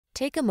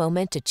Take a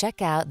moment to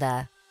check out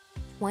the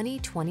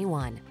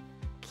 2021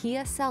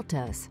 Kia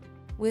Seltos.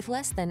 With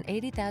less than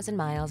 80,000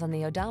 miles on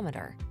the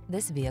odometer,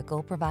 this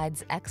vehicle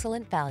provides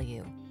excellent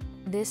value.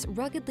 This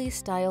ruggedly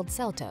styled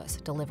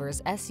Seltos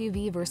delivers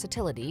SUV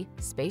versatility,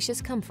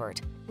 spacious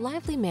comfort,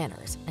 lively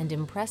manners, and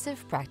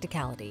impressive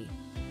practicality.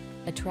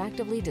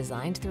 Attractively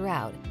designed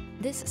throughout,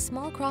 this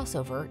small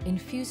crossover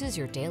infuses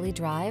your daily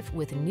drive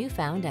with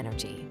newfound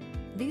energy.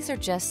 These are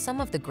just some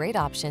of the great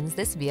options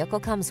this vehicle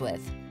comes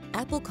with: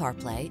 Apple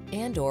CarPlay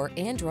and/or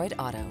Android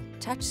Auto,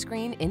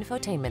 touchscreen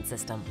infotainment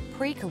system,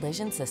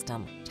 pre-collision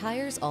system,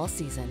 tires all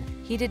season,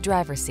 heated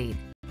driver's seat,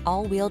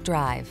 all-wheel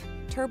drive,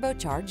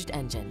 turbocharged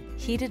engine,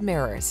 heated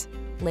mirrors,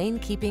 lane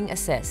keeping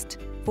assist,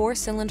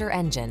 4-cylinder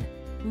engine.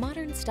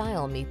 Modern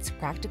style meets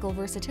practical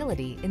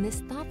versatility in this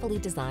thoughtfully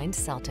designed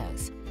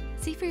Seltos.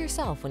 See for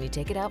yourself when you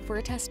take it out for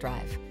a test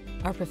drive.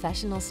 Our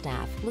professional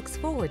staff looks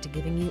forward to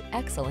giving you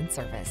excellent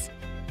service.